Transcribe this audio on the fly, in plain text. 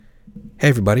Hey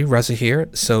everybody, Reza here.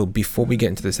 So before we get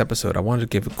into this episode, I wanted to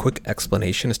give a quick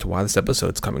explanation as to why this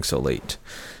episode's coming so late.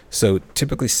 So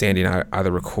typically Sandy and I either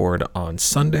record on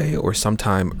Sunday or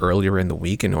sometime earlier in the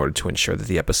week in order to ensure that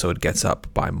the episode gets up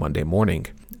by Monday morning.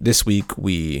 This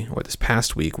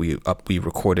past week, we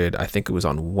recorded, I think it was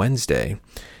on Wednesday,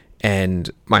 and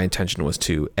my intention was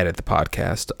to edit the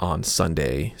podcast on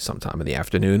Sunday sometime in the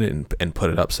afternoon and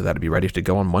put it up so that it'd be ready to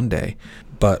go on Monday.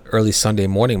 But early Sunday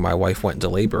morning, my wife went into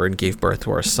labor and gave birth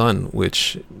to our son,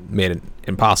 which made it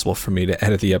impossible for me to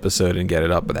edit the episode and get it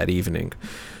up that evening.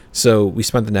 So we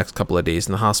spent the next couple of days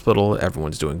in the hospital.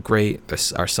 Everyone's doing great.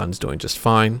 Our son's doing just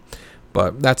fine.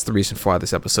 But that's the reason for why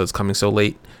this episode's coming so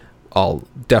late. I'll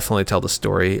definitely tell the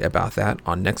story about that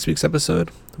on next week's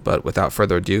episode. But without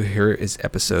further ado, here is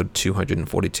episode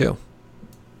 242.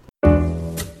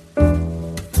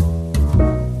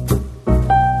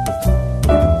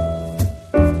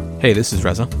 Hey, this is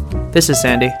Reza. This is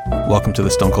Sandy. Welcome to the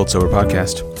Stone Cold Sober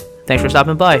Podcast. Thanks for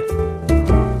stopping by.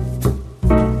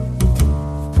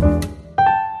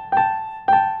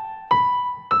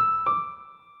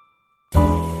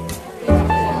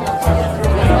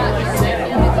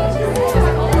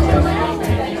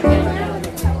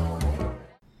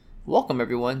 Welcome,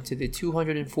 everyone, to the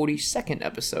 242nd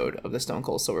episode of the Stone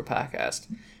Cold Sober Podcast.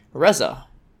 Reza,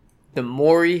 the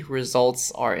Maury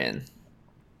results are in.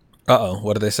 Uh-oh,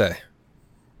 what do they say?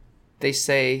 They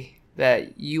say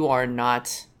that you are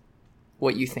not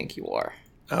what you think you are.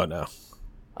 Oh, no.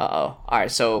 Uh-oh. All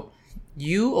right, so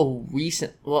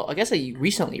I guess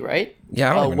recently, right?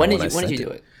 Yeah, I don't even know when did you do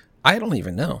it? I don't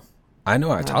even know. I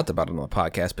know I talked about it on the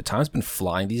podcast, but time's been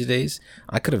flying these days.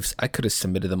 I could have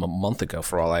submitted them a month ago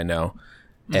for all I know.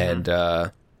 Mm-hmm.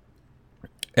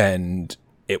 And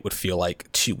it would feel like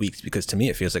 2 weeks, because to me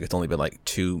it feels like it's only been like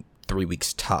 2-3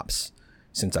 weeks tops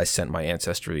since I sent my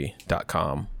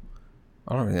Ancestry.com.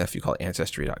 I don't even know if you call it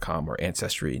Ancestry.com or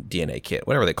Ancestry DNA Kit,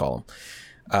 whatever they call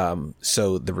them.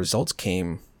 So the results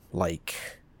came I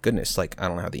don't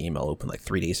know how the email opened, like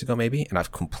 3 days ago maybe, and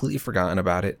I've completely forgotten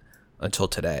about it until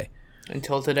today.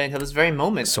 Until this very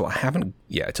moment. So I haven't,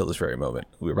 until this very moment.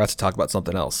 We were about to talk about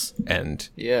something else, and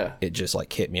it just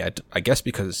hit me. I guess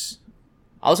because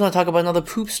I was going to talk about another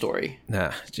poop story.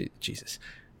 Nah, Jesus.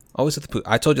 Always with the poop.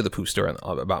 I told you the poop story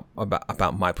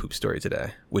about my poop story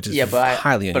today, which is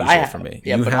highly unusual for me.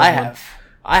 Yeah,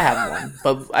 I have one,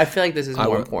 but I feel like this is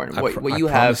more important. What you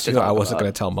have to talk about. I wasn't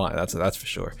going to tell mine. That's for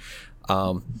sure.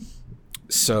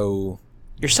 So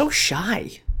you're so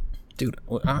shy, dude.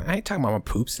 I ain't talking about my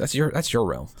poops. That's your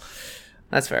realm.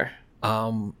 That's fair.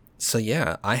 So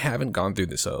yeah, I haven't gone through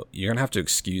this, so you're gonna have to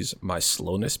excuse my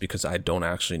slowness because I don't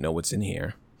actually know what's in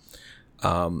here.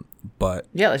 But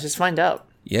yeah, let's just find out.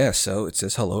 Yeah, so it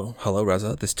says, hello,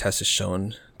 Reza. This test is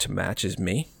shown to match as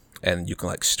me, and you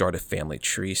can start a family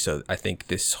tree. So I think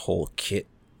this whole kit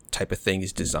type of thing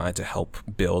is designed to help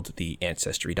build the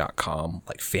Ancestry.com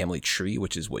family tree,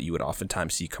 which is what you would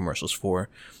oftentimes see commercials for.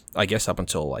 I guess up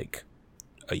until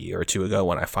a year or two ago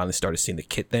when I finally started seeing the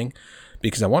kit thing,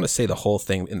 because I want to say the whole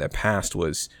thing in the past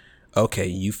was, okay,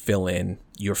 you fill in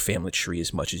your family tree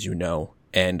as much as you know,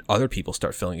 and other people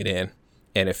start filling it in.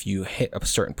 And if you hit a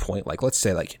certain point, let's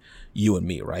say you and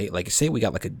me, right? Say we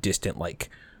got a distant,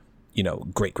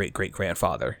 great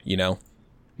grandfather,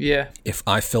 Yeah. If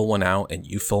I fill one out and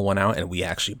you fill one out and we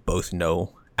actually both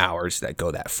know ours that go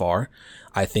that far,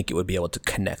 I think it would be able to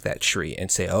connect that tree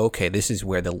and say, oh, okay, this is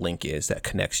where the link is that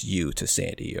connects you to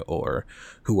Sandy or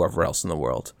whoever else in the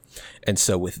world. And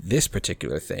so with this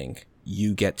particular thing,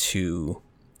 you get to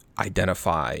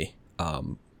identify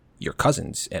your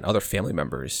cousins and other family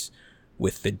members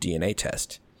with the DNA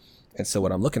test. And so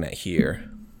what I'm looking at here,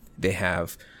 they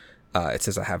have, it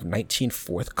says I have 19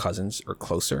 fourth cousins or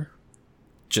closer.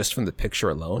 Just from the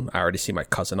picture alone, I already see my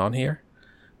cousin on here,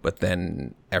 but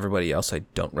then everybody else I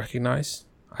don't recognize.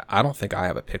 I don't think I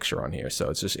have a picture on here, so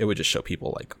it would just show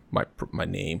people my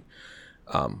name.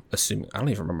 Assuming, I don't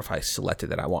even remember if I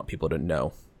selected that I want people to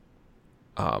know.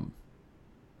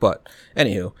 But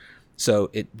anywho,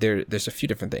 so there's a few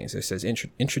different things. It says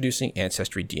introducing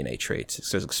Ancestry DNA traits. It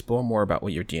says explore more about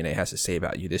what your DNA has to say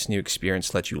about you. This new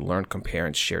experience lets you learn, compare,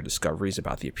 and share discoveries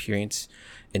about the appearance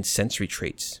and sensory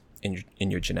traits in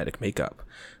your genetic makeup.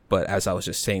 But as I was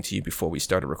just saying to you before we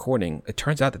started recording, it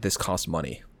turns out that this costs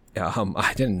money.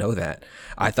 I didn't know that.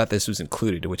 I thought this was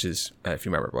included, which is, if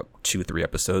you remember, 2-3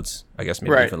 episodes, I guess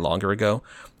maybe even longer ago,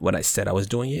 when I said I was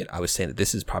doing it, I was saying that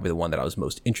this is probably the one that I was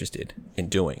most interested in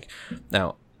doing.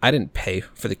 Now, I didn't pay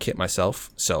for the kit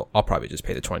myself, so I'll probably just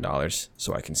pay the $20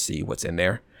 so I can see what's in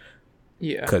there.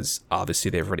 Yeah. Because obviously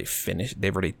they've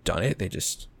already done it. They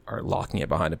just are locking it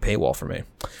behind a paywall for me.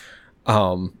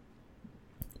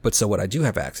 But so what I do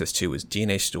have access to is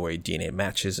DNA Story, DNA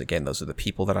Matches. Again, those are the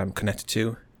people that I'm connected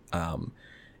to.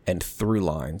 And Through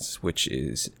Lines, which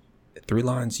is Through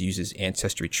Lines uses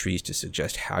ancestry trees to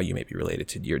suggest how you may be related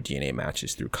to your DNA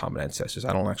matches through common ancestors.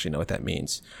 I don't actually know what that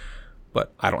means,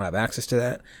 but I don't have access to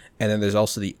that. And then there's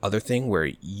also the other thing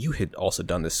where you had also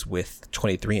done this with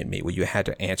 23andMe, where you had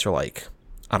to answer like,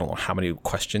 I don't know how many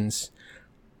questions,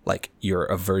 like your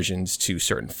aversions to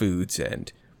certain foods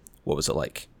and what was it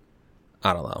like?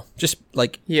 I don't know. Just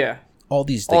like all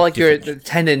these all like your the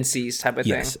tendencies type of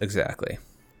thing. Yes, exactly.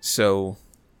 So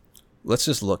let's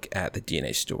just look at the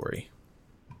DNA Story.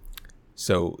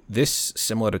 So this,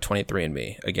 similar to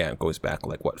 23andMe, again, goes back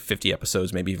like 50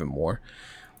 episodes, maybe even more.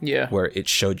 Yeah. Where it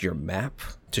showed your map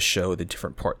to show the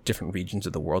different regions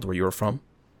of the world where you were from.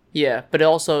 Yeah, but it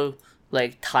also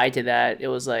like tied to that, it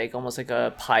was like almost like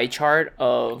a pie chart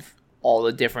of all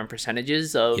the different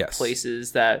percentages of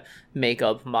places that make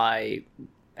up my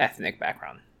ethnic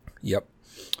background. Yep.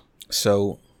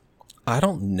 So I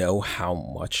don't know how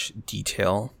much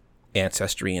detail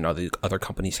Ancestry and other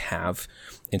companies have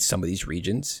in some of these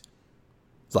regions.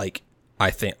 Like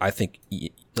I think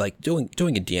like doing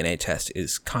a DNA test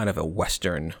is kind of a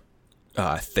Western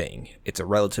thing. It's a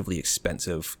relatively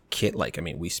expensive kit. Like, I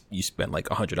mean, you spend like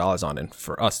 $100 on it. And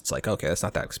for us, it's like, okay, that's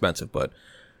not that expensive. But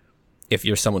if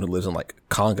you're someone who lives in like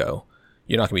Congo,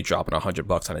 you're not gonna be dropping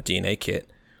 $100 on a DNA kit.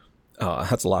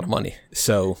 That's a lot of money.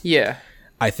 So yeah,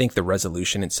 I think the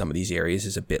resolution in some of these areas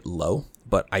is a bit low.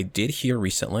 But I did hear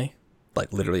recently,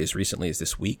 like literally as recently as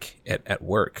this week at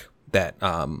work, that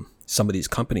some of these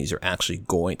companies are actually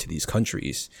going to these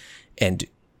countries and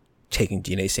taking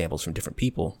DNA samples from different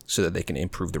people so that they can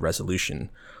improve the resolution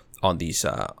on these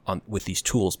with these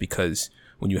tools. Because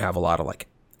when you have a lot of like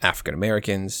African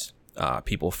Americans,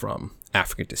 people from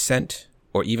African descent,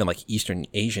 or even like Eastern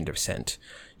Asian descent,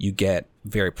 you get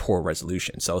very poor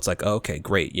resolution. So it's like, oh, okay,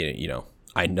 great. You know,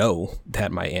 I know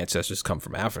that my ancestors come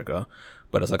from Africa,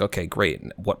 but it's like, okay, great.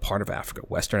 What part of Africa?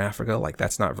 Western Africa? Like,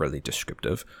 that's not really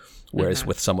descriptive. Whereas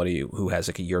with somebody who has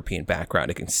like a European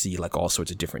background, it can see like all sorts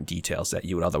of different details that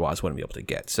you would otherwise wouldn't be able to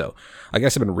get. So I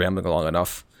guess I've been rambling along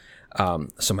enough.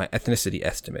 So my ethnicity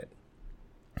estimate,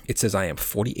 it says I am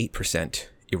 48%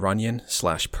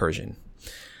 Iranian/Persian.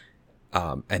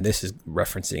 And this is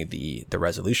referencing the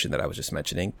resolution that I was just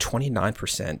mentioning.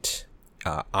 29%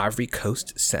 Ivory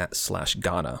Coast /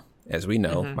 Ghana. As we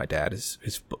know, my dad is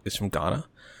from Ghana,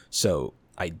 so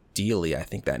ideally, I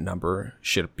think that number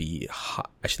should be high.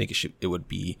 I think it would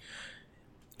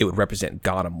represent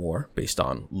Ghana more based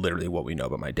on literally what we know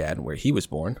about my dad and where he was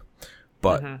born.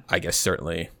 But I guess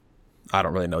certainly, I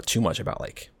don't really know too much about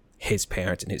like his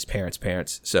parents and his parents'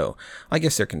 parents. So I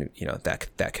guess there can,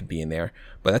 that could be in there.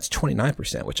 But that's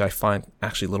 29%, which I find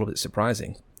actually a little bit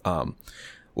surprising.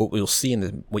 What you see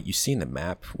in the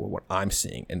map, or what I'm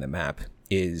seeing in the map,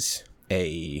 is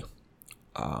a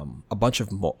bunch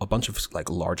of like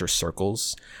larger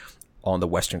circles on the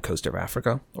western coast of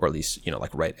Africa, or at least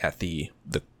like right at the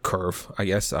curve. I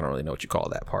guess I don't really know what you call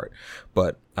that part,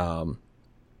 but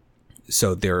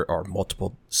so there are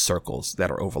multiple circles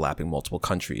that are overlapping multiple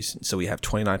countries. So we have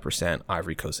 29%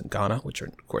 Ivory Coast and Ghana, which are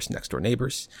of course next door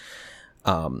neighbors.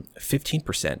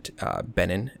 15%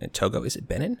 Benin and Togo. Is it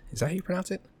Benin? Is that how you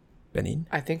pronounce it? Benin?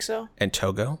 I think so. And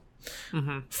Togo.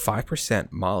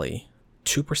 5% Mali.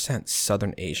 2%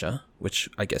 Southern Asia, which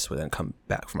I guess would then come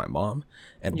back from my mom,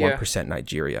 and 1%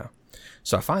 Nigeria.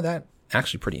 So I find that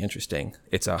actually pretty interesting.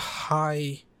 It's a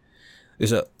high,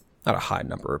 not a high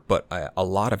number, but a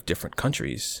lot of different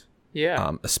countries.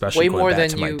 Yeah. Especially way going more back than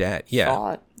to my you dad. Yeah.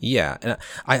 thought. Yeah. And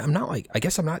I'm not I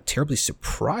guess I'm not terribly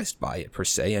surprised by it per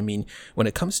se. I mean, when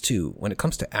it comes to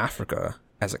Africa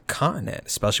as a continent,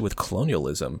 especially with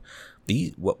colonialism,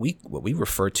 what we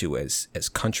refer to as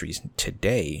countries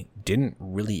today didn't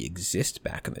really exist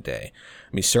back in the day.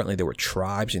 I mean, certainly there were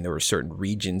tribes and there were certain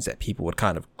regions that people would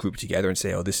kind of group together and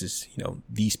say, oh, this is,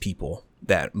 these people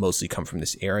that mostly come from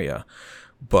this area.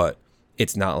 But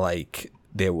it's not like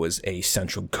there was a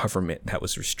central government that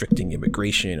was restricting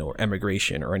immigration or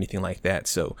emigration or anything like that.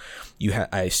 So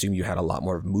I assume you had a lot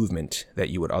more movement that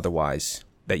you otherwise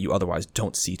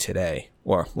don't see today.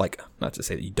 Or like, not to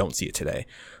say that you don't see it today,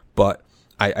 but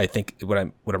I think what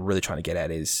I'm really trying to get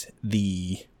at is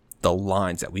the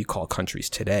lines that we call countries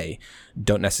today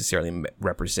don't necessarily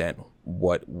represent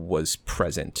what was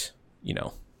present,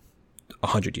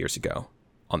 100 years ago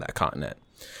on that continent.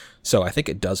 So I think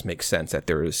it does make sense that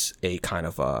there is a kind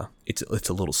of it's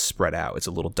a little spread out, it's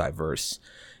a little diverse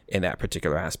in that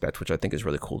particular aspect, which I think is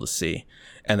really cool to see.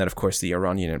 And then of course the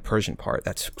Iranian and Persian part,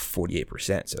 that's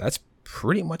 48%. So that's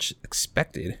pretty much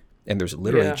expected. And there's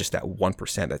literally just that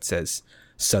 1% that says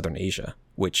Southern Asia,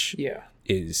 which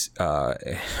is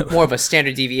more of a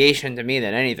standard deviation to me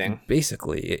than anything.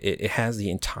 Basically, it has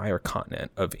the entire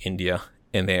continent of India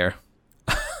in there.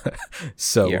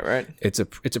 So it's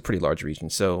a pretty large region.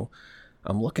 So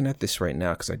I'm looking at this right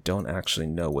now because I don't actually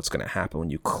know what's going to happen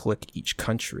when you click each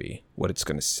country, what it's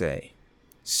going to say.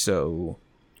 So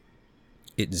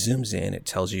it zooms in, it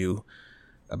tells you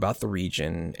about the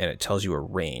region, and it tells you a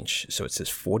range. So it says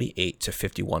 48 to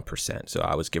 51%. So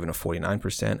I was given a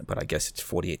 49%, but I guess it's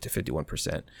 48 to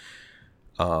 51%.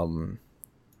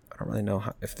 I don't really know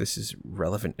if this is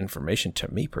relevant information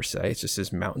to me per se. It just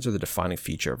says mountains are the defining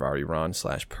feature of our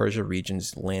Iran/Persia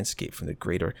region's landscape from the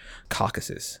greater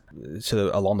Caucasus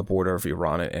to along the border of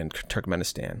Iran and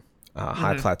Turkmenistan.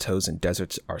 High plateaus and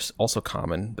deserts are also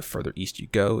common. The further east you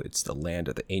go, it's the land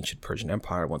of the ancient Persian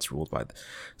Empire, once ruled by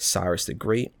Cyrus the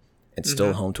Great, and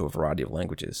still home to a variety of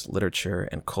languages, literature,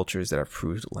 and cultures that have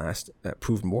proved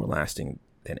more lasting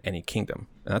than any kingdom.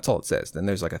 And that's all it says. Then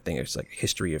there's like a thing. It's like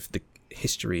history of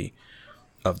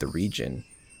the region,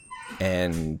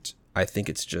 and I think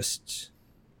it's just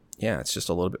a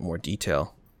little bit more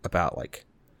detail about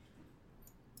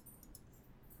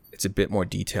it's a bit more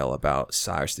detail about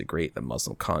Cyrus the Great, the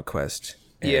Muslim conquest.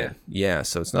 And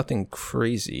so it's nothing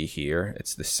crazy here.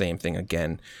 It's the same thing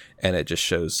again, and it just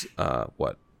shows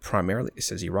what primarily it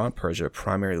says Iran, Persia,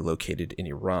 primarily located in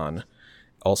Iran,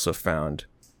 also found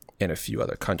in a few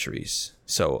other countries.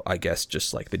 So I guess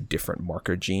just like the different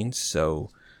marker genes.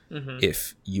 So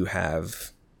if you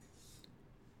have,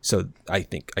 so I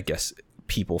guess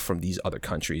people from these other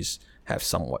countries have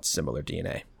somewhat similar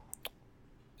DNA.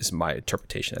 Is my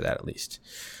interpretation of that, at least.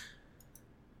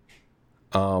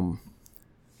 Oh,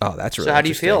 that's really. So how do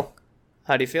you feel?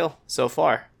 How do you feel so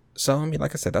far? So I mean,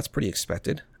 like I said, that's pretty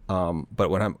expected.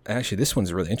 But when I'm actually, this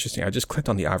one's really interesting. I just clicked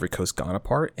on the Ivory Coast Ghana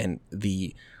part, and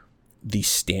the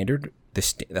standard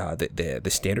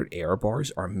error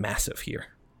bars are massive here.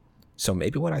 So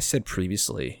maybe what I said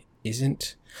previously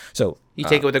isn't. So you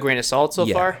take it with a grain of salt so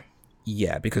far.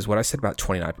 Yeah, because what I said about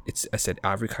 29, I said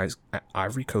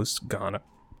Ivory Coast Ghana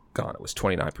was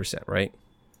 29%, right?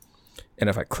 And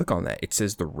if I click on that, it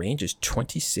says the range is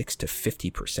 26 to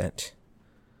 50%.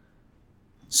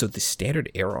 So the standard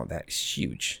error on that is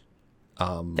huge.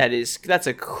 That's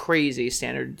a crazy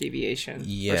standard deviation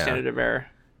or standard of error.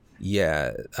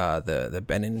 Yeah, the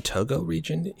Benin and Togo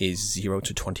region is 0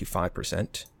 to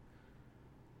 25%,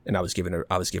 and I was given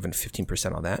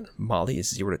 15% on that. Mali is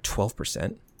 0 to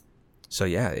 12%. So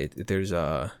yeah,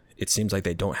 it seems like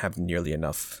they don't have nearly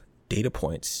enough data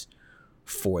points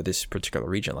for this particular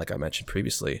region, like I mentioned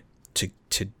previously, to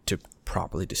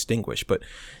properly distinguish. But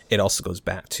it also goes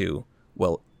back to,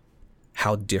 well,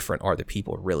 how different are the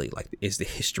people really? Like, is the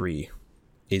history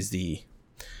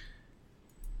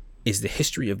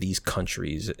of these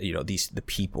countries, the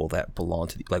people that belong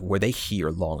to were they here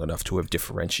long enough to have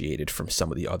differentiated from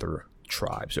some of the other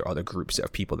tribes or other groups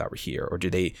of people that were here, or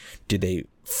did they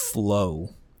flow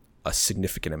a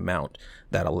significant amount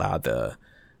that allowed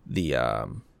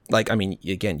I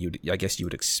guess you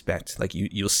would expect,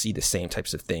 you'll see the same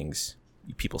types of things.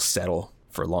 People settle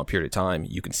for a long period of time.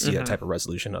 You can see that type of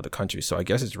resolution in other countries. So I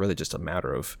guess it's really just a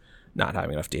matter of not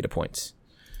having enough data points.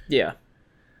 Yeah.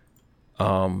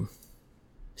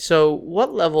 So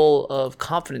what level of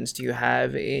confidence do you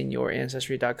have in your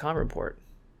Ancestry.com report?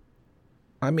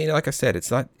 I mean, like I said,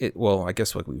 I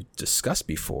guess what we've discussed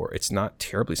before, it's not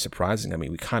terribly surprising. I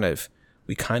mean, we kind of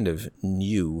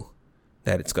knew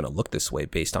that it's going to look this way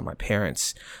based on my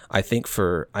parents. I think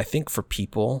for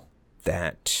people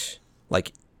that,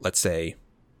 let's say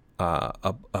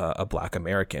a Black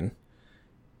American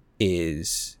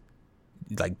is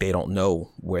they don't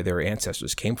know where their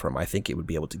ancestors came from, I think it would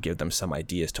be able to give them some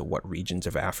idea as to what regions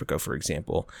of Africa, for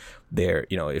example,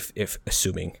 if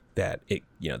assuming that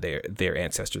their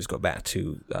ancestors go back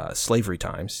to slavery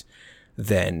times,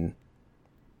 then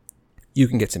you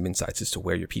can get some insights as to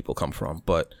where your people come from.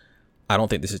 But I don't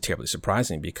think this is terribly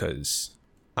surprising because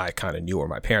I kind of knew where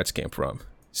my parents came from.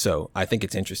 So I think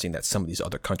it's interesting that some of these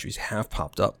other countries have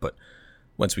popped up, but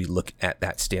once we look at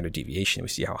that standard deviation, we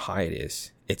see how high it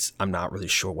is. I'm not really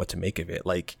sure what to make of it.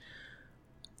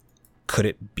 Could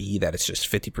it be that it's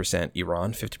just 50%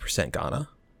 Iran, 50% Ghana?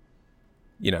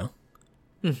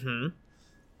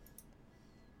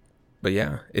 But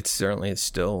yeah, it's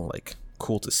still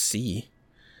cool to see.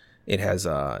 It has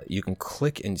you can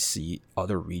click and see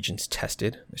other regions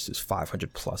tested. This is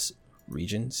 500 plus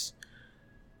regions.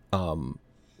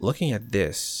 Looking at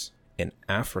this in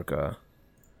Africa,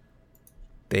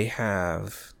 they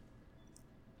have,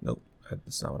 nope,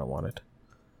 that's not what I wanted.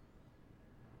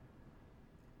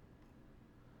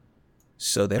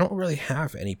 So they don't really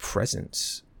have any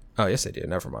presence Oh, yes, they do.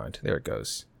 Never mind. There it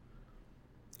goes.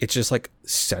 It's just like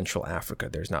Central Africa.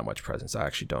 There's not much presence. I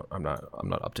actually don't. I'm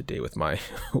not up to date with my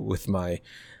with my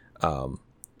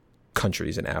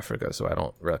countries in Africa, so I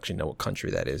don't actually know what country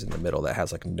that is in the middle that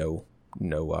has like no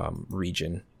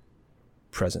region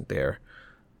present there.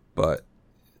 But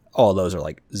all those are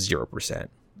like 0%.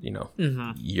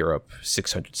 Europe,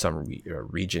 600 some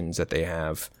regions that they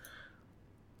have.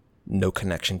 No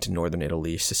connection to northern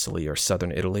Italy, Sicily, or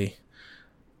southern Italy.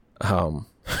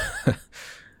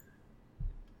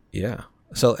 Yeah.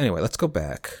 So anyway, let's go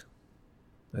back.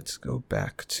 Let's go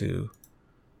back to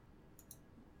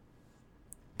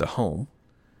the home.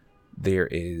 There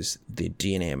is the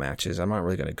DNA matches. I'm not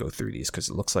really going to go through these because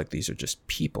it looks like these are just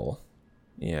people.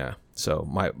 Yeah. So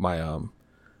my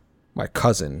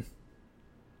cousin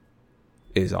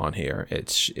is on here. It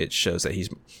shows that he's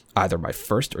either my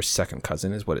first or second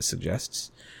cousin is what it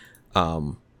suggests.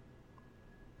 And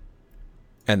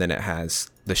then it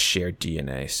has the shared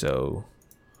DNA. So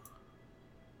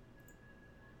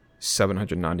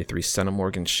 793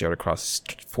 centimorgans shared across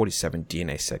 47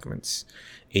 DNA segments.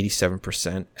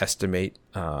 87% estimate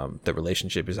the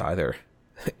relationship is either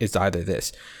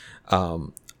this.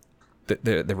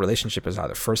 The relationship is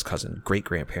either first cousin, great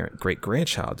grandparent, great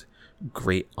grandchild,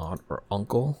 great aunt or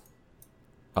uncle,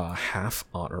 half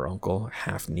aunt or uncle,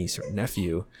 half niece or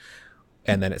nephew,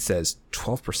 and then it says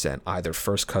 12% either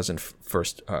first cousin,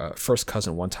 first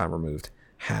cousin one time removed,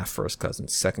 half first cousin,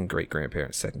 second great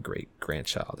grandparent, second great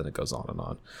grandchild, and it goes on and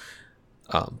on.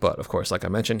 But of course, like I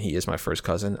mentioned, he is my first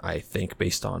cousin. I think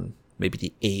based on maybe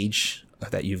the age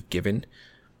that you've given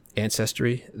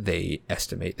Ancestry, they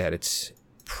estimate that it's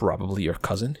probably your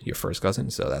cousin, your first cousin.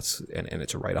 So that's, and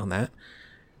it's right on that.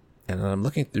 And then I'm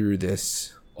looking through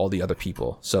this, all the other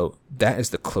people. So that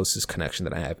is the closest connection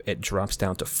that I have. It drops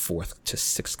down to fourth to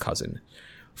sixth cousin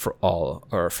for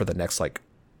the next like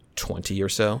 20 or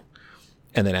so.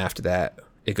 And then after that,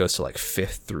 it goes to like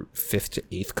fifth to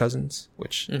eighth cousins,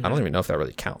 which I don't even know if that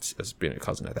really counts as being a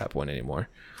cousin at that point anymore.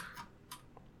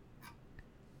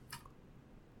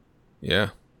 Yeah.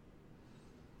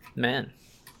 Man.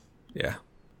 Yeah.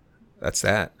 That's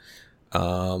that.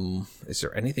 Is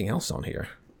there anything else on here?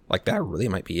 Like that really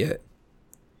might be it.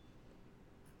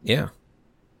 Yeah.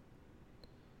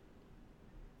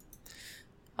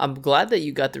 I'm glad that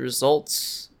you got the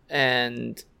results,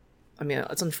 and I mean,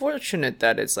 it's unfortunate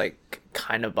that it's like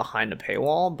kind of behind a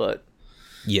paywall, but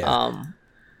yeah.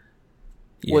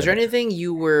 Was there anything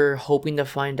you were hoping to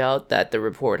find out that the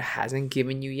report hasn't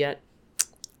given you yet?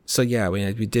 So yeah,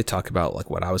 we did talk about like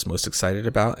what I was most excited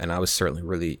about, and I was certainly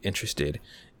really interested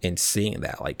in seeing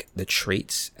that, like the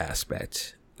traits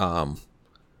aspect.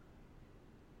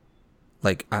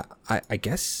 Like I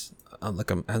guess I'm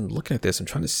looking at this, I'm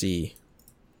trying to see.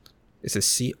 It says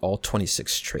see all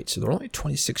 26 traits. So there are only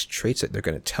 26 traits that they're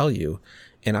going to tell you,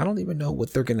 and I don't even know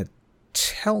what they're going to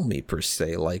tell me per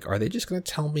se. Like, are they just going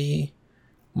to tell me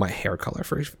my hair color,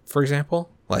 for example?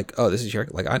 Like, oh, this is your,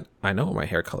 like I know what my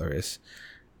hair color is,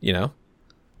 you know.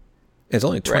 It's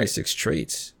only 26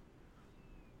 traits.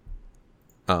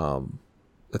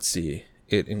 Let's see.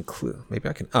 It include, maybe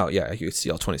I can. Oh yeah, you can see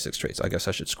all 26 traits. I guess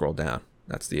I should scroll down.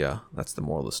 That's the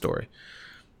moral of the story.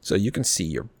 So you can see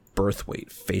your birth weight,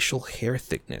 facial hair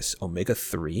thickness,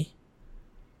 omega-3.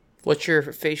 What's your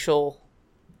facial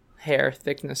hair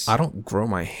thickness? I don't grow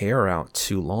my hair out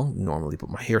too long normally, but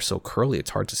my hair's so curly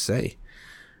it's hard to say.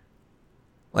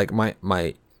 Like my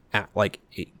like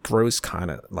it grows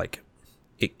kind of like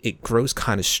it grows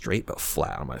kind of straight but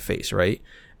flat on my face, right?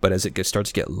 But as it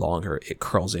starts to get longer, it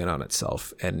curls in on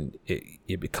itself, and it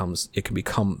can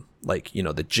become like, you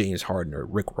know, the James Harden or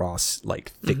Rick Ross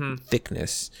like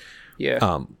thickness.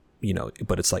 Yeah. You know,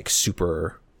 but it's like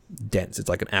super dense. It's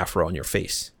like an afro on your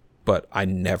face. But I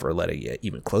never let it get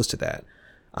even close to that.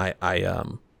 I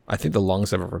think the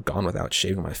longest I've ever gone without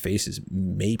shaving my face is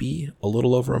maybe a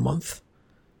little over a month.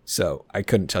 So I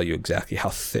couldn't tell you exactly how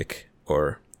thick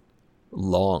or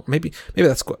long. Maybe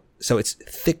that's what. So it's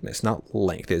thickness, not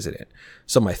length, isn't it?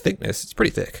 So my thickness, it's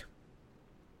pretty thick.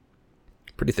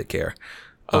 Pretty thick hair.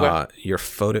 Okay. Your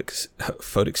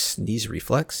photic sneeze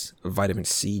reflex, vitamin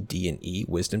C, D, and E,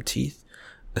 wisdom teeth,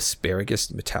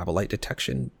 asparagus metabolite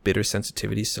detection, bitter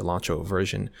sensitivity, cilantro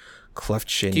aversion, cleft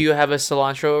chin. Do you have a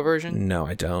cilantro aversion? No,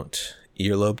 I don't.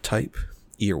 Earlobe type,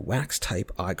 ear wax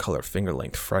type, eye color, finger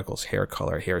length, freckles, hair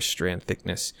color, hair strand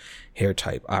thickness, hair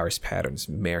type, iris patterns,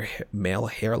 male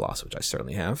hair loss, which I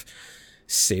certainly have,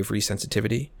 savory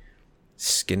sensitivity,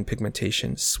 skin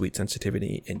pigmentation, sweet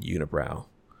sensitivity, and unibrow.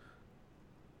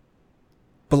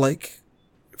 But like,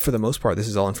 for the most part, this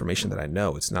is all information that I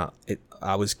know. It's not.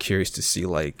 I was curious to see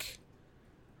like,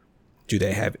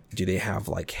 do they have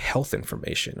like health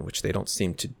information, which they don't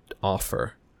seem to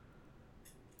offer?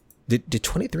 Did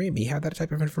 23andMe have that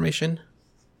type of information?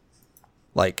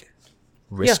 Like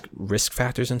risk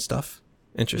factors and stuff?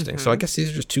 Interesting. So I guess these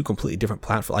are just two completely different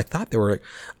platforms.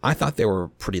 I thought they were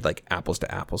pretty like apples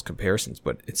to apples comparisons,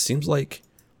 but it seems like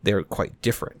they're quite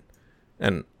different.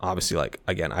 And obviously, like,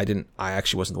 again, I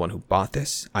actually wasn't the one who bought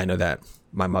this. I know that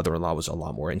my mother-in-law was a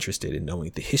lot more interested in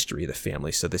knowing the history of the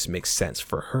family, so this makes sense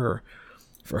for her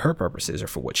purposes, or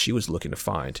for what she was looking to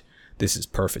find. This is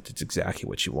perfect. It's exactly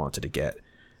what she wanted to get.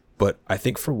 But I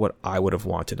think for what I would have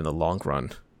wanted in the long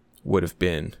run would have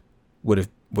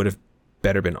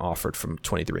better been offered from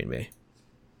 23andMe.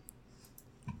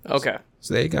 Okay.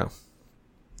 So there you go.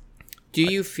 Do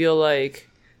you feel like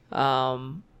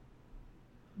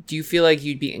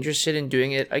you'd be interested in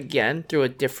doing it again through a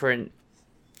different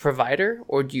provider,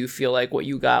 or do you feel like what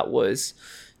you got was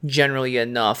generally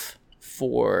enough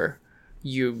for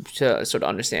you to sort of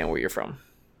understand where you're from?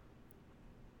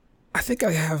 I think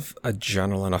I have a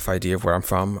general enough idea of where I'm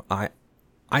from.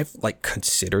 I've like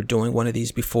considered doing one of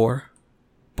these before,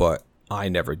 but I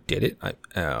never did it.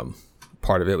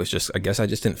 Part of it was just, I guess I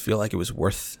just didn't feel like it was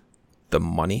worth the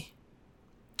money.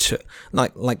 It's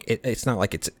not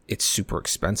like it's super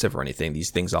expensive or anything.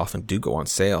 These things often do go on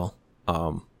sale.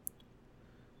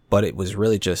 But it was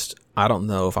really just, I don't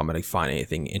know if I'm going to find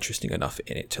anything interesting enough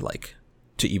in it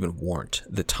to even warrant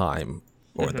the time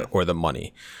or the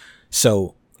money.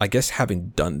 So I guess having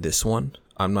done this one,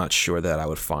 I'm not sure that I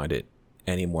would find it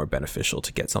any more beneficial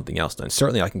to get something else done.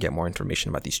 Certainly I can get more information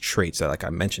about these traits that, like I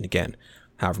mentioned again,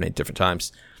 however many different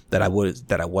times, that I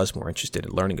was more interested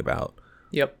in learning about.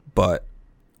 Yep. But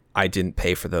I didn't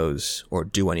pay for those or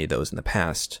do any of those in the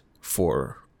past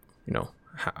for, I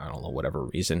don't know, whatever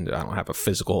reason. I don't have a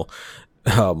physical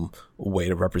way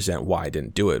to represent why I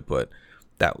didn't do it, but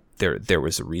that there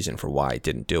was a reason for why I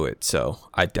didn't do it. So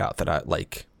I doubt that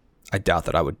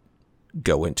I would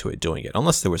go into it doing it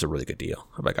unless there was a really good deal.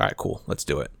 I'm like, all right, cool, let's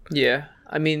do it. Yeah,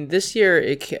 I mean, this year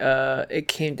it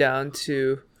came down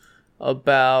to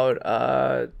about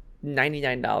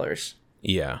 $99.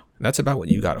 Yeah, that's about what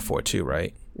you got it for too,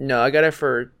 right? No, I got it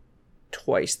for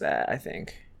twice that, I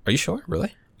think. Are you sure?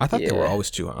 Really? I thought they were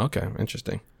always too. Okay,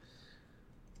 interesting.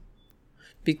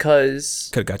 Because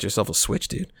could have got yourself a Switch,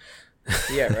 dude.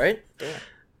 Yeah, right.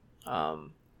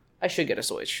 Damn. I should get a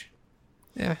Switch.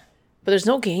 Yeah. But there's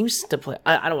no games to play.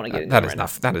 I don't want to get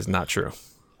into that is not true.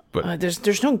 But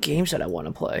there's no games that I want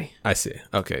to play. I see.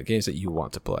 Okay, games that you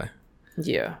want to play.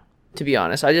 Yeah. To be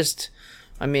honest,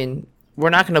 I mean, we're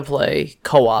not going to play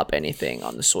co-op anything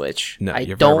on the Switch. No, I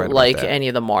don't like any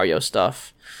of the Mario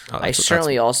stuff. I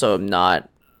certainly also am not.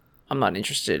 I'm not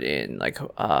interested in like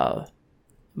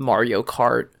Mario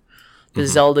Kart. The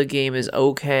Zelda game is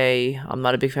okay. I'm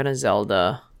not a big fan of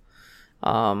Zelda.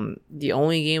 The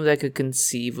only game that I could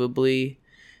conceivably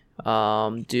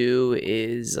do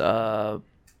is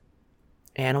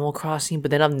Animal Crossing,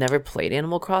 but then I've never played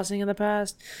Animal Crossing in the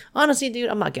past. Honestly, dude,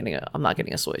 I'm not getting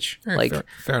a Switch. Right,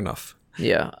 fair enough.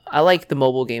 Yeah, I like the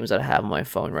mobile games that I have on my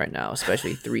phone right now,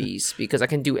 especially threes, because I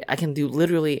can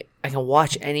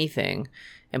watch anything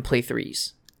and play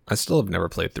threes. I still have never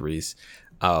played threes.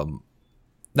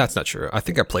 That's not true. I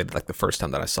think I played it like the first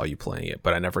time that I saw you playing it,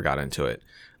 but I never got into it.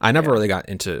 I never really got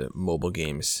into mobile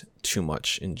games too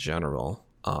much in general.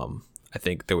 I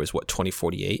think there was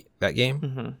 2048, that game?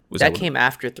 Mm-hmm. That came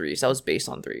after threes. That was based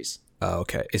on threes.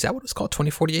 Okay. Is that what it's called?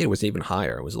 2048? Or was it even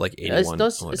higher? Was it like 81?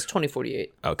 It's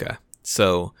 2048. Okay.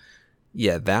 So,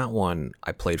 yeah, that one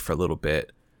I played for a little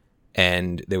bit.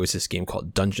 And there was this game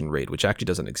called Dungeon Raid, which actually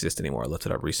doesn't exist anymore. I looked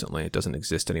it up recently. It doesn't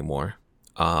exist anymore.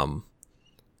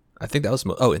 I think that was...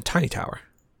 and Tiny Tower.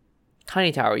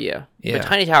 Tiny Tower, yeah. But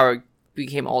Tiny Tower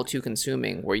became all too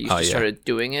consuming where you just started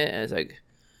doing it, and it's like...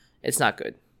 It's not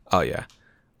good. Oh, yeah.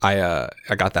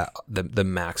 I got that the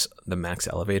max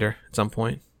elevator at some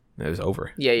point. It was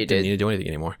over. Yeah, you didn't need to do anything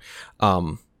anymore.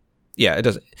 Yeah, it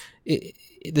doesn't...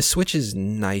 the Switch is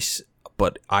nice,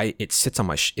 but it sits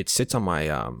next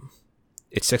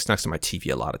to my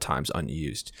TV a lot of times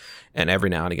unused, and every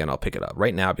now and again I'll pick it up.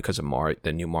 Right now, because of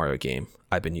the new Mario game,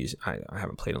 I've been using. I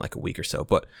haven't played in like a week or so,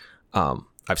 but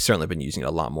I've certainly been using it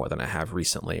a lot more than I have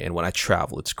recently. And when I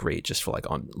travel, it's great just for like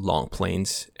on long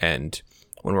planes, and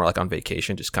when we're like on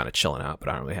vacation, just kind of chilling out. But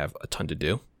I don't really have a ton to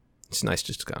do. It's nice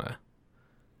just to kind of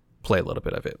play a little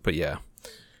bit of it. But yeah,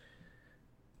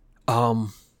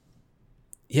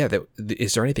 yeah.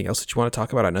 Is there anything else that you want to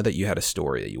talk about? I know that you had a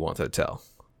story that you wanted to tell.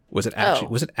 Was it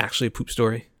actually a poop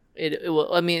story?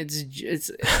 Well, I mean,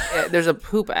 it's there's a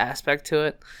poop aspect to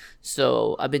it.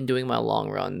 So I've been doing my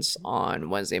long runs on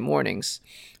Wednesday mornings,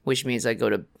 which means I go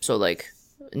to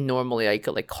Normally I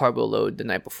could like carbo load the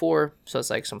night before, so it's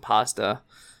like some pasta,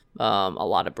 a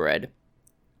lot of bread,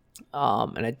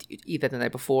 and I eat that the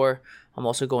night before. I'm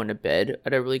also going to bed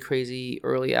at a really crazy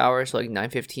early hour, so like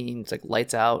 9:15. It's like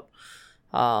lights out,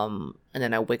 and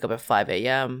then I wake up at 5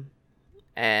 a.m.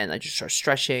 and I just start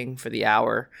stretching for the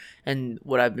hour. And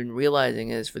what I've been realizing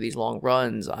is for these long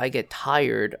runs, I get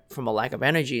tired from a lack of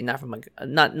energy, not from like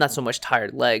not so much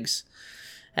tired legs,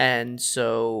 and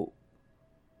so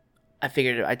I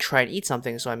figured I'd try and eat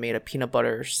something, so I made a peanut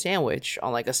butter sandwich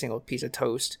on like a single piece of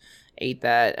toast. Ate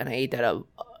that, and I ate that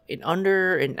in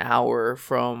under an hour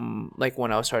from like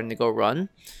when I was starting to go run.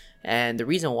 And the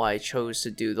reason why I chose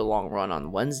to do the long run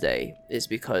on Wednesday is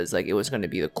because like it was going to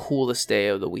be the coolest day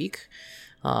of the week.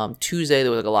 Tuesday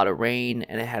there was like a lot of rain,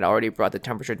 and it had already brought the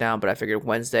temperature down, but I figured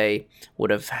Wednesday would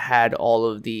have had all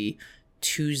of the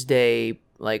Tuesday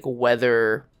like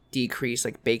weather decrease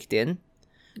like baked in.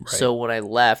 Right. So when I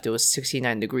left, it was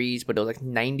 69 degrees, but it was like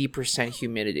 90%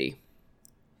 humidity.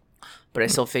 But I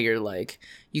still figured like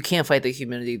you can't fight the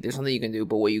humidity. There's something you can do,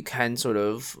 but what you can sort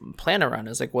of plan around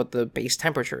is like what the base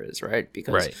temperature is, right?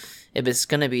 Because if it's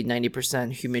going to be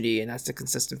 90% humidity and that's the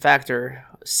consistent factor,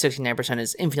 69%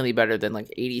 is infinitely better than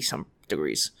like 80 some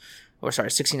degrees. Or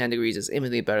sorry, 69 degrees is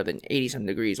infinitely better than 80 some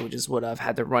degrees, which is what I've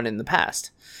had to run in the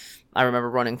past. I remember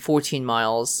running 14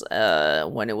 miles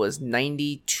when it was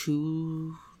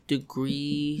 92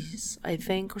 degrees, I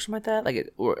think, or something like that.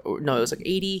 Like no, it was like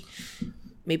 80.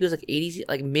 Maybe it was like 80,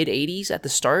 like mid 80s at the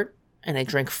start, and I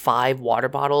drank 5 water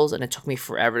bottles, and it took me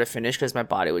forever to finish because my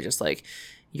body was just like,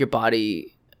 your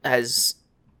body has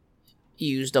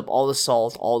used up all the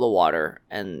salt, all the water,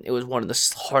 and it was one of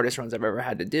the hardest runs I've ever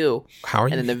had to do. How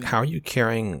are you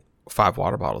carrying 5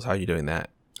 water bottles? How are you doing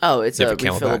that? Oh, it's a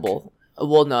refillable.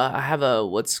 Well, no, I have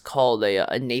what's called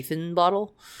a Nathan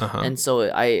bottle, and so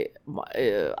I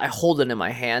hold it in my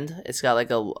hand. It's got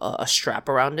like a strap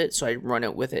around it, so I run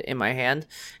it with it in my hand,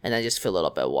 and I just fill it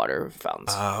up at water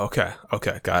fountains.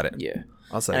 Okay, got it. Yeah,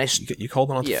 I was like, you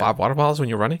holding on to 5 water bottles when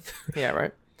you're running? Yeah,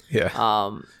 right. Yeah.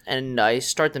 And I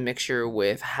start the mixture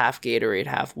with half Gatorade,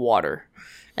 half water,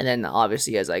 and then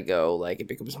obviously as I go, like it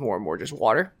becomes more and more just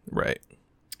water. Right.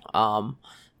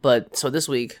 But so this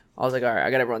week, I was like, all right, I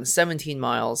got to run 17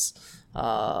 miles.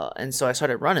 And so I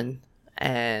started running.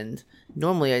 And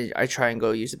normally I try and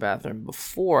go use the bathroom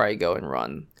before I go and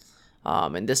run.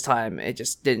 And this time it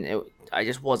just didn't. I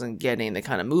just wasn't getting the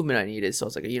kind of movement I needed. So I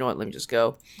was like, you know what, let me just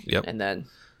go. Yep. And then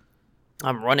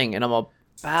I'm running, and I've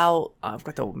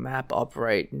got the map up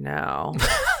right now.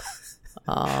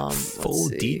 Full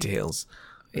details.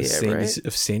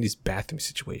 Of Sandy's bathroom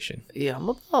situation. Yeah, I'm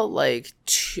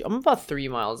about 3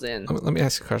 miles in. Let me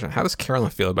ask you a question. How does Carolyn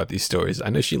feel about these stories? I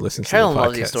know she listens Carolyn to the podcast.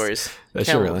 Loves these stories. Does Carolyn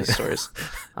she really? Loves these stories.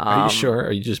 Are you sure?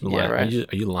 Are you just lying? Yeah,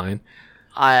 right. Are you lying?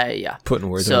 Yeah. Putting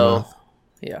words in her mouth.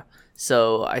 Yeah.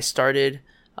 So I started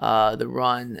the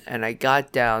run, and I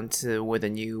got down to where the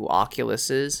new Oculus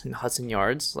is in Hudson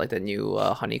Yards, like the new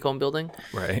Honeycomb building.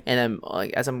 Right. And then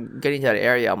like as I'm getting to that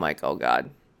area, I'm like, oh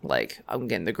God. Like, I'm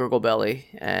getting the gurgle belly,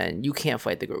 and you can't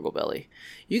fight the gurgle belly.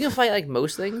 You can fight, like,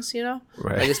 most things, you know?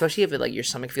 Right. Like, especially if, your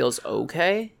stomach feels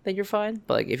okay, then you're fine.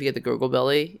 But, like, if you get the gurgle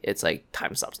belly, it's, like,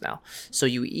 time stops now. So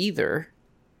you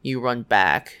run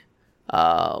back,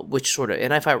 which sort of...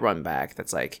 And if I run back,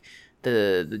 that's, like,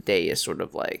 the day is sort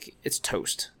of, like, it's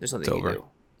toast. There's nothing you can do.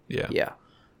 Yeah. Yeah.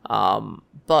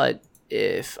 But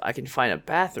if I can find a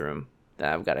bathroom, then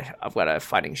I've got a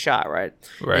fighting shot, right?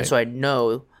 Right. And so I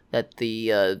know that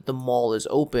the mall is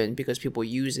open because people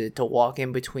use it to walk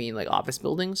in between like office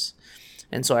buildings,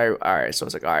 and so I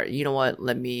was like, all right, you know what?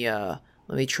 Let me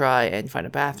try and find a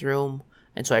bathroom,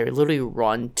 and so I literally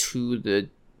run to the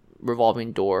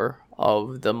revolving door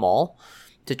of the mall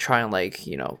to try and like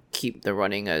keep the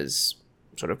running as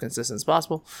sort of consistent as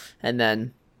possible, and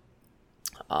then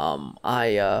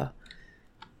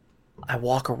I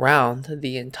walk around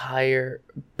the entire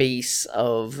base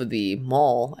of the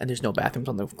mall, and there's no bathrooms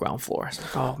on the ground floor. It's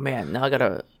like, oh man, now I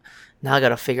gotta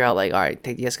figure out like, all right,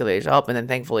 take the escalators up, and then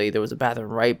thankfully there was a bathroom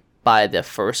right by the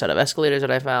first set of escalators that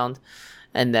I found,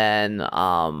 and then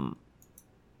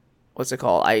what's it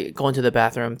called? I go into the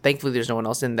bathroom. Thankfully, there's no one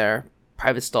else in there.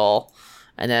 Private stall.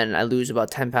 And then I lose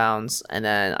about 10 pounds, and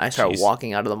then I start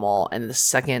walking out of the mall. And the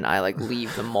second I like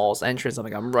leave the mall's entrance,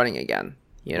 I'm running again.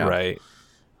 Right.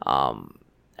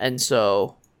 And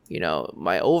so,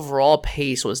 my overall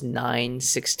pace was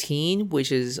 9:16,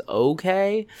 which is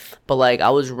okay. But like I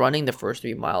was running the first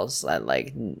 3 miles at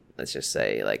like, let's just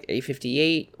say like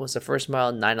 8:58 was the first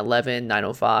mile, 9:11,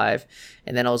 9:05.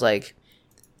 And then I was like,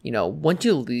 once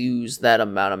you lose that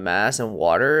amount of mass and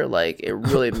water, like it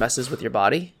really messes with your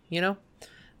body,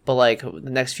 But like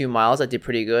the next few miles, I did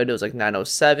pretty good. It was like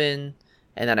 9:07,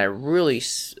 and then it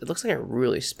looks like I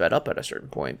really sped up at a certain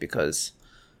point because,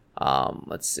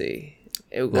 let's see,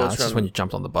 it goes that's just when you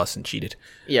jumped on the bus and cheated.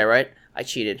 Yeah, right. I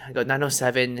cheated. I go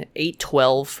 9:07,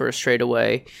 8:12 for a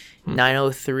straightaway,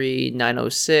 9:03,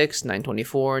 9:06,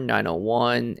 9:24,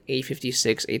 9:01,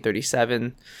 8:56,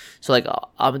 8:37. So like,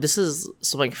 this is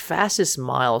so like fastest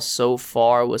mile so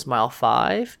far was mile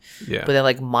 5. Yeah. But then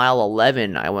like mile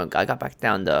 11, I got back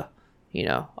down to,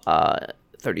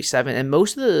 37, and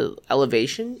most of the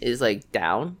elevation is like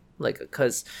down, like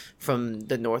because from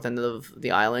the north end of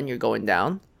the island you're going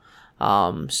down.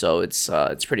 So it's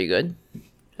pretty good.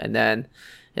 And then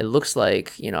it looks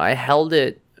like, I held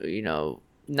it,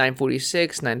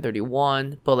 9:46,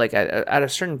 9:31, but like at a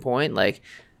certain point, like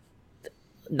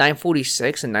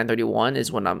 9:46 and 9:31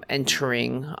 is when I'm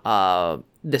entering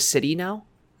the city now,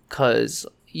 because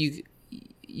you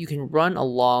can run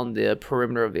along the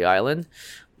perimeter of the island,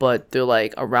 but they're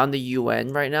like around the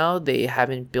UN right now, they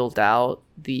haven't built out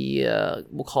the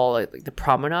we'll call it like the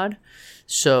promenade.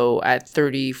 So at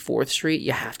 34th Street,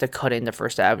 you have to cut into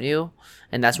First Avenue,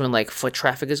 and that's when like foot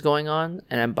traffic is going on.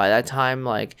 And then by that time,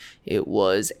 like it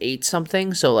was 8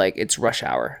 something, so like it's rush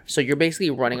hour. So you're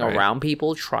basically running around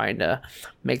people trying to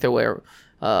make their way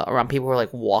around people who are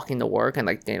like walking to work, and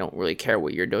like they don't really care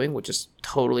what you're doing, which is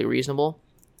totally reasonable.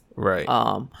 Right.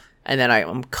 And then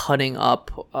I'm cutting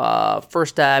up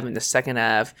First Ave into Second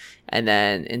Ave, and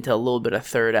then into a little bit of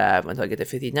Third Ave until I get to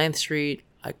 59th Street.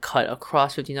 I cut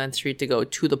across 59th Street to go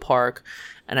to the park,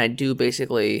 and I do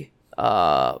basically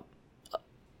up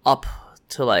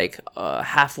to like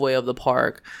halfway of the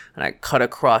park, and I cut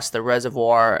across the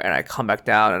reservoir, and I come back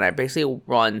down, and I basically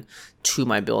run to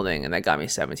my building, and that got me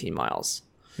 17 miles.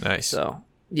 Nice. So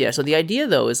yeah, so the idea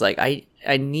though is like I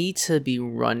need to be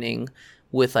running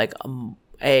with like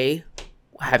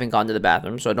having gone to the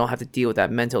bathroom, so I don't have to deal with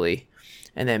that mentally.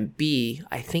 And then B,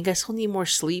 I think I still need more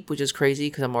sleep, which is crazy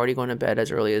because I'm already going to bed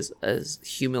as early as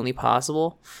humanly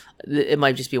possible. It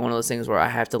might just be one of those things where I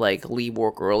have to like leave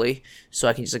work early so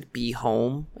I can just like be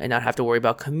home and not have to worry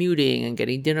about commuting and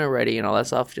getting dinner ready and all that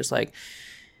stuff. Just like,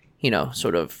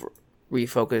 sort of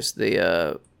refocus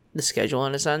the schedule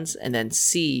in a sense. And then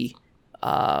C,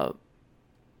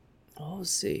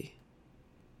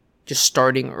 just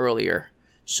starting earlier,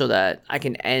 so that I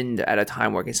can end at a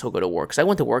time where I can still go to work. Because I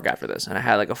went to work after this, and I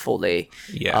had like a full day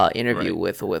interview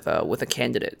with a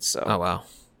candidate. So oh wow,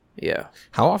 yeah.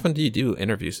 How often do you do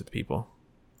interviews with people?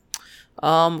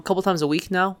 A couple times a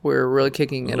week now. We're really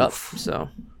kicking it up. So,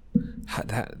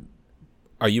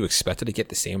 are you expected to get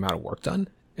the same amount of work done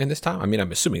in this time? I mean,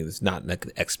 I'm assuming it's not an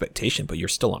expectation, but you're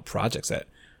still on projects that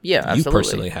you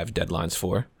personally have deadlines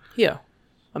for. Yeah,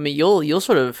 I mean, you'll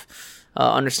sort of.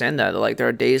 Understand that like there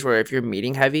are days where if you're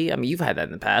meeting heavy, I mean you've had that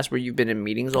in the past where you've been in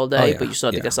meetings all day, but you still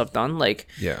have to get stuff done. Like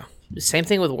same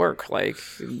thing with work. Like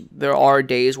there are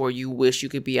days where you wish you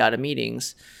could be out of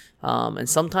meetings, and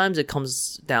sometimes it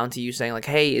comes down to you saying like,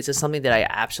 hey, is this something that I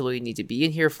absolutely need to be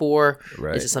in here for?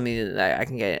 Right. Is it something that I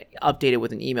can get updated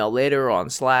with an email later or on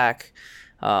Slack?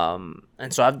 And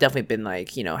so I've definitely been like,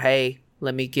 hey,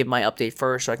 let me give my update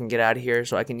first so I can get out of here,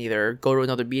 so I can either go to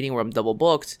another meeting where I'm double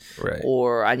booked,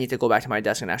 or I need to go back to my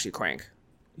desk and actually crank.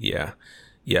 Yeah.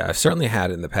 Yeah, I've certainly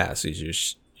had it in the past. These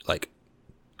just like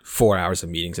 4 hours of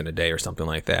meetings in a day or something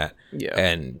like that.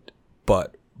 Yeah.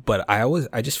 But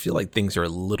I just feel like things are a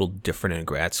little different in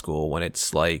grad school when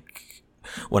it's like,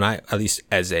 when I, at least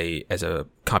as a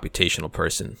computational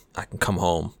person, I can come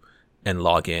home and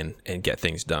log in and get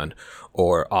things done.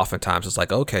 Or oftentimes it's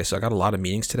like, okay, so I got a lot of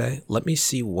meetings today. Let me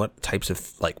see what types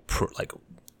of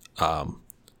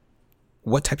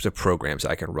what types of programs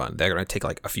I can run. They're going to take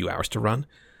like a few hours to run.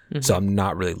 Mm-hmm. So I'm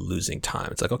not really losing time.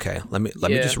 It's like, okay, let me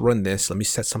just run this. Let me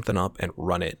set something up and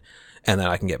run it. And then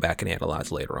I can get back and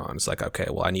analyze later on. It's like, okay,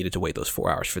 well, I needed to wait those 4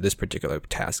 hours for this particular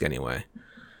task anyway.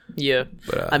 Yeah.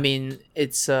 But, I mean,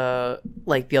 it's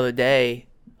like the other day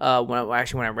when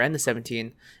I ran the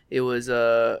 17, it was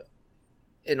an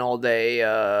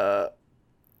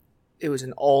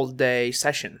all day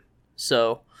session.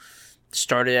 So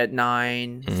started at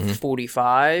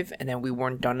 9:45 and then we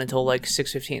weren't done until like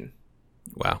 6:15.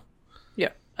 Wow. Yeah.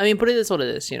 I mean, but it is what it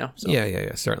is, So.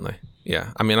 Yeah, certainly.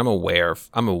 Yeah. I mean, I'm aware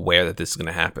that this is going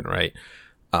to happen, right?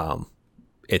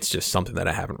 It's just something that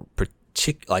I haven't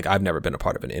I've never been a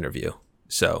part of an interview.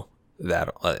 So that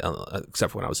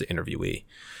except for when I was an interviewee.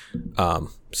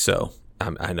 So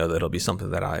I know that it'll be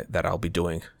something that I'll be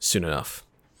doing soon enough.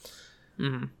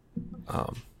 Mm-hmm.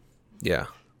 Yeah.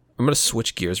 I'm going to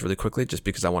switch gears really quickly just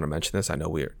because I want to mention this. I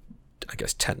know I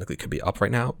guess technically could be up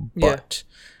right now, but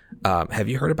have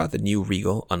you heard about the new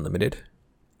Regal Unlimited?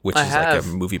 which is like a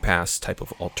Movie Pass type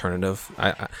of alternative.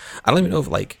 I don't even know if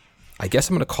like, I guess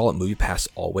I'm going to call it Movie Pass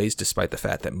always, despite the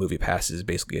fact that Movie Pass is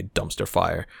basically a dumpster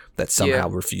fire that somehow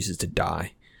refuses to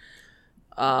die.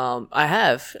 I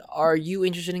have. Are you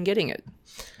interested in getting it?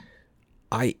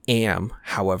 I am.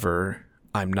 However,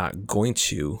 I'm not going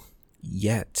to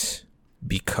yet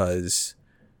because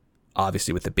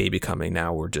obviously with the baby coming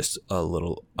now, we're just a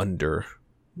little a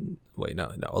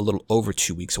little over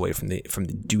 2 weeks away from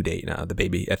the due date. Now the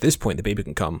baby, at this point, the baby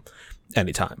can come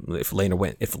anytime. If Lena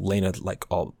like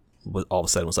all of a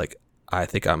sudden was like, I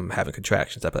think I'm having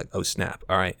contractions, I'd be like, oh snap,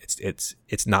 all right, it's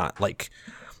not like,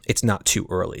 it's not too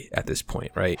early at this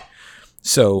point, right?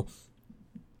 So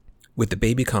with the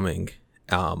baby coming,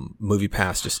 Movie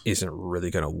Pass just isn't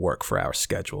really going to work for our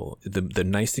schedule. The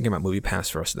nice thing about Movie Pass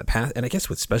for us in the past, and I guess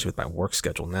especially with my work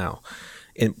schedule now,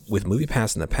 and with Movie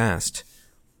Pass in the past,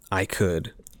 I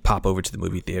could pop over to the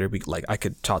movie theater. I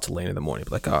could talk to Lane in the morning,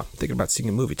 be like, oh, I'm thinking about seeing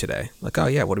a movie today. Like, oh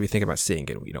yeah, what are we thinking about seeing?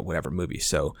 And whatever movie.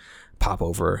 So pop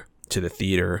over to the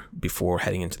theater before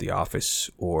heading into the office,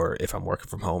 or if I'm working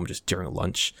from home, just during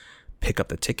lunch, pick up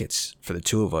the tickets for the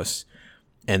two of us,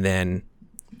 and then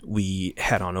we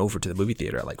head on over to the movie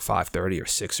theater at like 5:30 or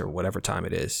 6 or whatever time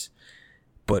it is.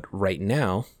 But right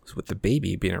now, with the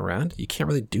baby being around, you can't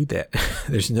really do that.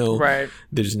 There's no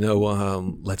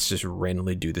let's just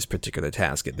randomly do this particular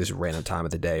task at this random time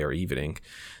of the day or evening.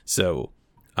 So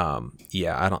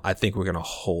I think we're gonna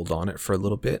hold on it for a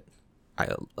little bit.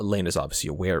 Elaine is obviously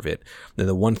aware of it. Then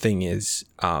the one thing is,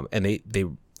 and they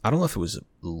I don't know if it was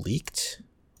leaked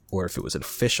or if it was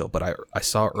official, but I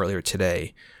saw earlier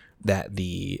today that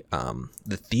the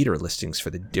theater listings for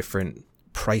the different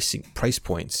price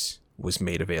points was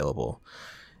made available.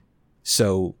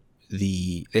 So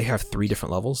they have 3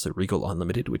 different levels: the Regal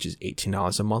Unlimited, which is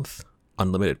 $18 a month,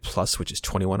 Unlimited Plus, which is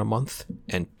 $21 a month,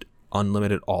 and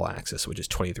Unlimited All Access, which is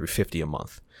 $23.50 a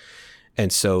month.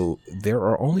 And so there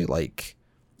are only like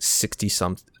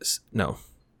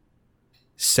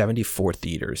 74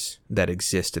 theaters that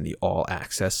exist in the all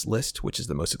access list, which is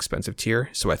the most expensive tier.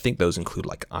 So I think those include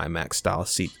like IMAX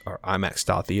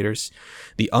style theaters.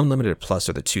 The Unlimited Plus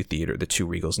are the 2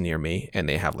 Regals near me, and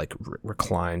they have like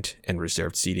reclined and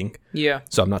reserved seating. Yeah.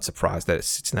 So I'm not surprised that it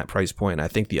sits in that price point. I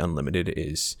think the Unlimited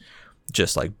is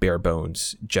just like bare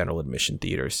bones general admission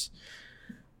theaters.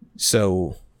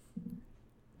 So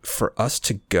for us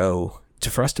to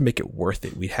make it worth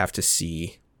it, we'd have to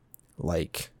see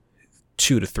like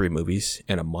 2 to 3 movies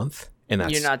in a month, and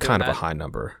that's kind of a high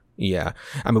number. Yeah,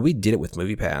 I mean, we did it with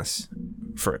Movie Pass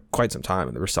for quite some time,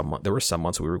 and there were some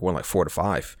months we were going like 4 to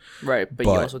 5. Right, but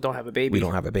you also don't have a baby. We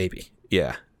don't have a baby.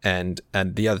 Yeah, and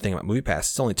the other thing about Movie Pass,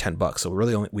 it's only $10, so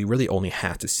we really only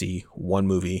have to see one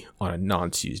movie on a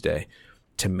non-Tuesday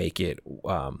to make it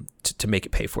to make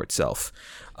it pay for itself.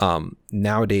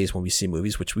 Nowadays, when we see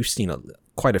movies, which we've seen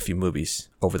quite a few movies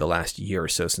over the last year or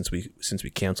so since we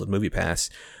canceled Movie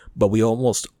Pass. But we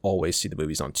almost always see the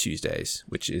movies on Tuesdays,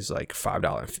 which is like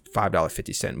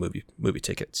 $5.50 movie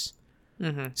tickets.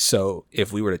 Mm-hmm. So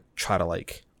if we were to try to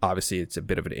like, obviously it's a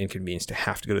bit of an inconvenience to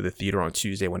have to go to the theater on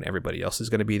Tuesday when everybody else is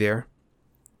going to be there,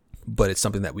 but it's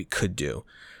something that we could do.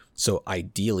 So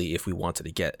ideally, if we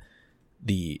wanted to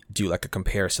do like a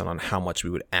comparison on how much we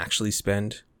would actually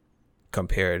spend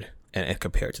compared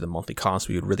to the monthly cost,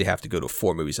 we would really have to go to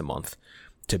 4 movies a month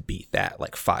to beat that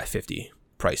like $5.50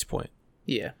 price point.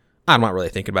 Yeah. I'm not really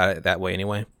thinking about it that way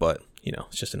anyway, but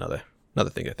it's just another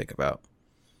thing to think about.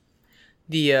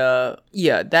 That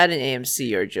and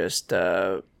AMC are just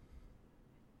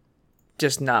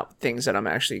not things that I'm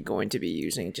actually going to be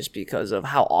using, just because of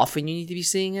how often you need to be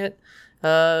seeing it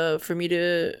for me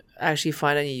to actually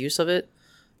find any use of it.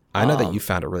 I know that you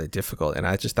found it really difficult, and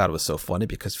I just thought it was so funny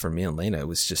because for me and Lena, it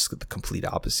was just the complete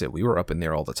opposite. We were up in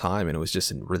there all the time, and it was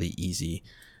just really easy.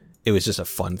 It was just a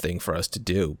fun thing for us to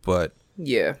do, but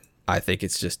yeah, I think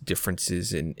it's just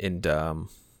differences in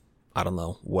I don't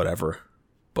know, whatever.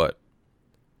 But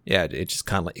yeah, it just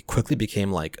kind of like, it quickly became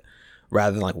like,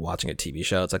 rather than like watching a TV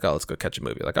show, it's like, oh, let's go catch a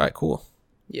movie. Like, all right, cool.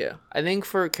 Yeah, I think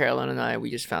for Carolyn and I, we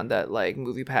just found that like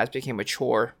Movie Pass became a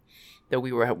chore, that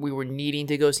we were needing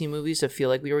to go see movies to feel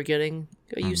like we were getting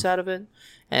a use out of it,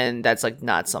 and that's like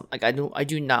not something like I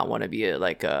do not want to be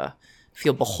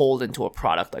feel beholden to a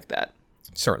product like that.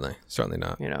 Certainly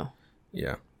not.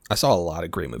 Yeah. I saw a lot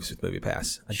of great movies with Movie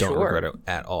Pass. I don't regret it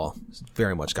at all.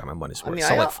 Very much got my money's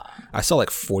worth. I saw like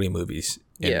 40 movies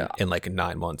in like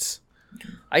 9 months.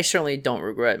 I certainly don't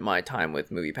regret my time with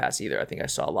Movie Pass either. I think I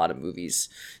saw a lot of movies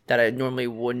that I normally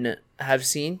wouldn't have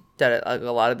seen. That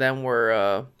a lot of them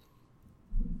were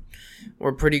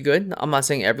were pretty good. I'm not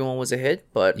saying everyone was a hit,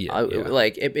 but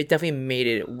it definitely made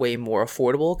it way more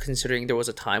affordable, considering there was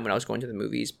a time when I was going to the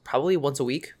movies probably once a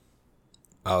week.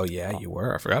 Oh yeah, you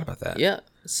were. I forgot about that. Yeah.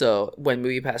 So when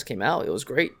Movie-Pass came out, it was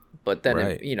great. But then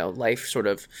life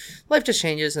just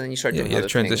changes, and then you start doing other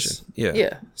transition. Things.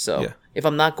 Yeah. So if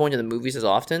I'm not going to the movies as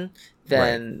often,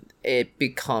 then it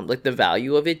becomes like the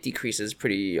value of it decreases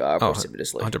pretty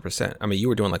precipitously. 100%. I mean, you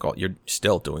were doing you're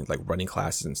still doing like running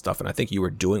classes and stuff, and I think you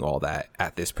were doing all that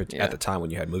at the time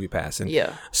when you had Movie-Pass.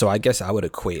 And so I guess I would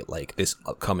equate like this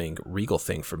upcoming Regal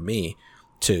thing for me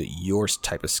to your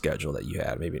type of schedule that you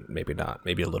had. Maybe not,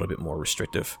 maybe a little bit more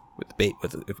restrictive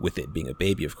with it being a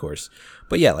baby, of course.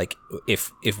 But yeah, like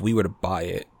if we were to buy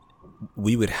it,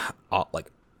 we would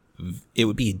it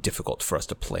would be difficult for us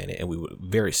to plan it, and we would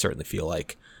very certainly feel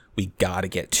like we got to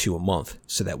get 2 a month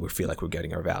so that we feel like we're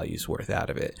getting our value's worth out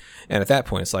of it. And at that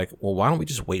point, it's like, well, why don't we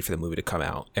just wait for the movie to come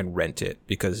out and rent it?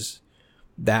 Because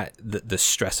that the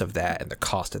stress of that and the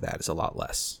cost of that is a lot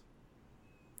less.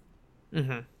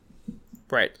 Mm-hmm.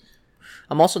 Right.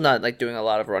 I'm also not like doing a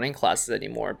lot of running classes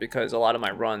anymore because a lot of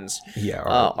my runs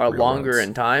are longer runs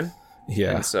in time.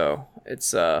 Yeah. And so it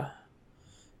sort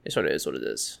of is what it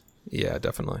is. Yeah,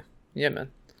 definitely. Yeah,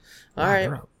 man. All right.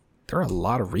 There are a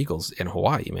lot of Regals in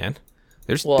Hawaii, man.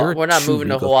 We're not moving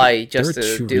to Hawaii just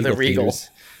to do the Regal.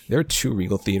 There are 2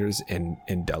 Regal theaters in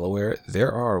Delaware.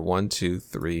 There are 1, 2,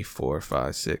 3, 4,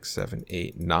 5, 6, 7,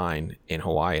 8, 9 in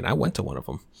Hawaii, and I went to one of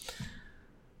them.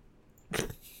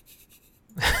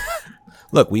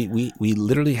 Look, we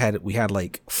literally had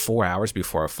like 4 hours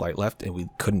before our flight left, and we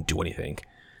couldn't do anything.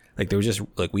 Like there was just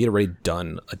like we had already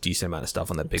done a decent amount of stuff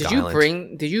on that big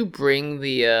island. Did you bring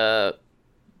the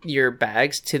your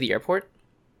bags to the airport?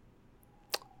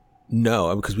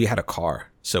 No, because we had a car,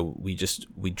 so we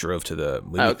drove to the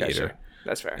movie theater. Sure.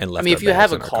 That's fair. And if you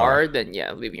have a car, then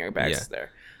leaving your bags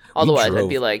there. Otherwise, I'd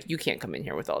be like, you can't come in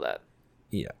here with all that.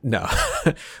 Yeah, no,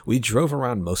 we drove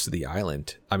around most of the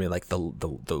island. I mean, like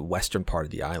the western part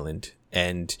of the island.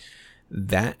 And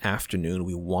that afternoon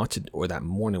that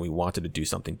morning, we wanted to do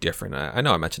something different. I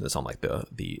know I mentioned this on like the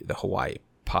Hawaii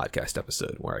podcast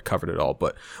episode where I covered it all,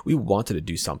 but we wanted to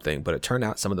do something, but it turned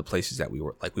out some of the places that we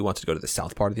wanted to go to the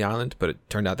south part of the island, but it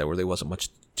turned out there really wasn't much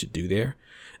to do there.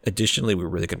 Additionally, we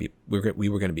were going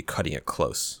to be cutting it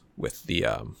close with the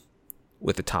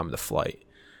time of the flight.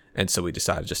 And so we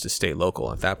decided just to stay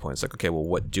local. At that point, it's like, okay, well,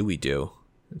 what do we do?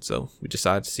 And so we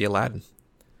decided to see Aladdin.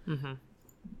 Mm-hmm.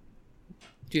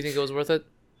 Do you think it was worth it?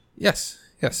 Yes.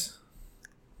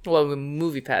 Well, with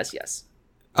Movie-Pass, yes.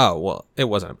 Oh, well, it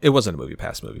wasn't a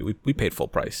Movie-Pass movie. We paid full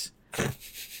price.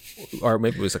 Or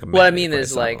maybe it was like a what I mean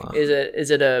is like,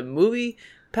 is it a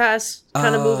Movie-Pass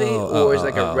kind of movie, or is it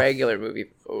like a regular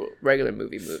movie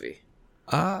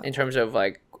in terms of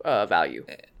like value?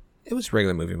 It was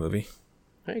regular movie.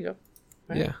 There you go.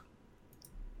 Right.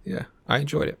 Yeah. I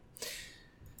enjoyed it.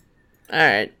 All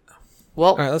right.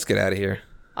 Well, all right. Let's get out of here.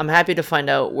 I'm happy to find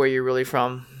out where you're really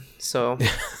from. So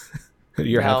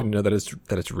you're happy to know that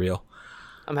it's real.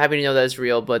 I'm happy to know that it's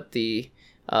real, but the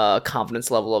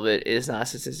confidence level of it is not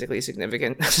statistically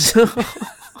significant. So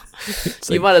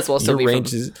you might as well still be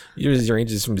your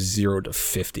range is from 0 to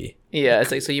 50. Yeah,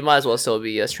 it's like so you might as well still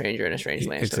be a stranger in a strange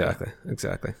land.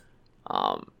 Exactly.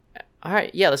 All right.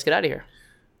 Yeah. Let's get out of here.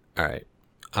 All right.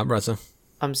 I'm Russell.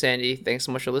 I'm Sandy. Thanks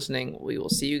so much for listening. We will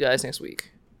see you guys next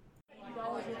week.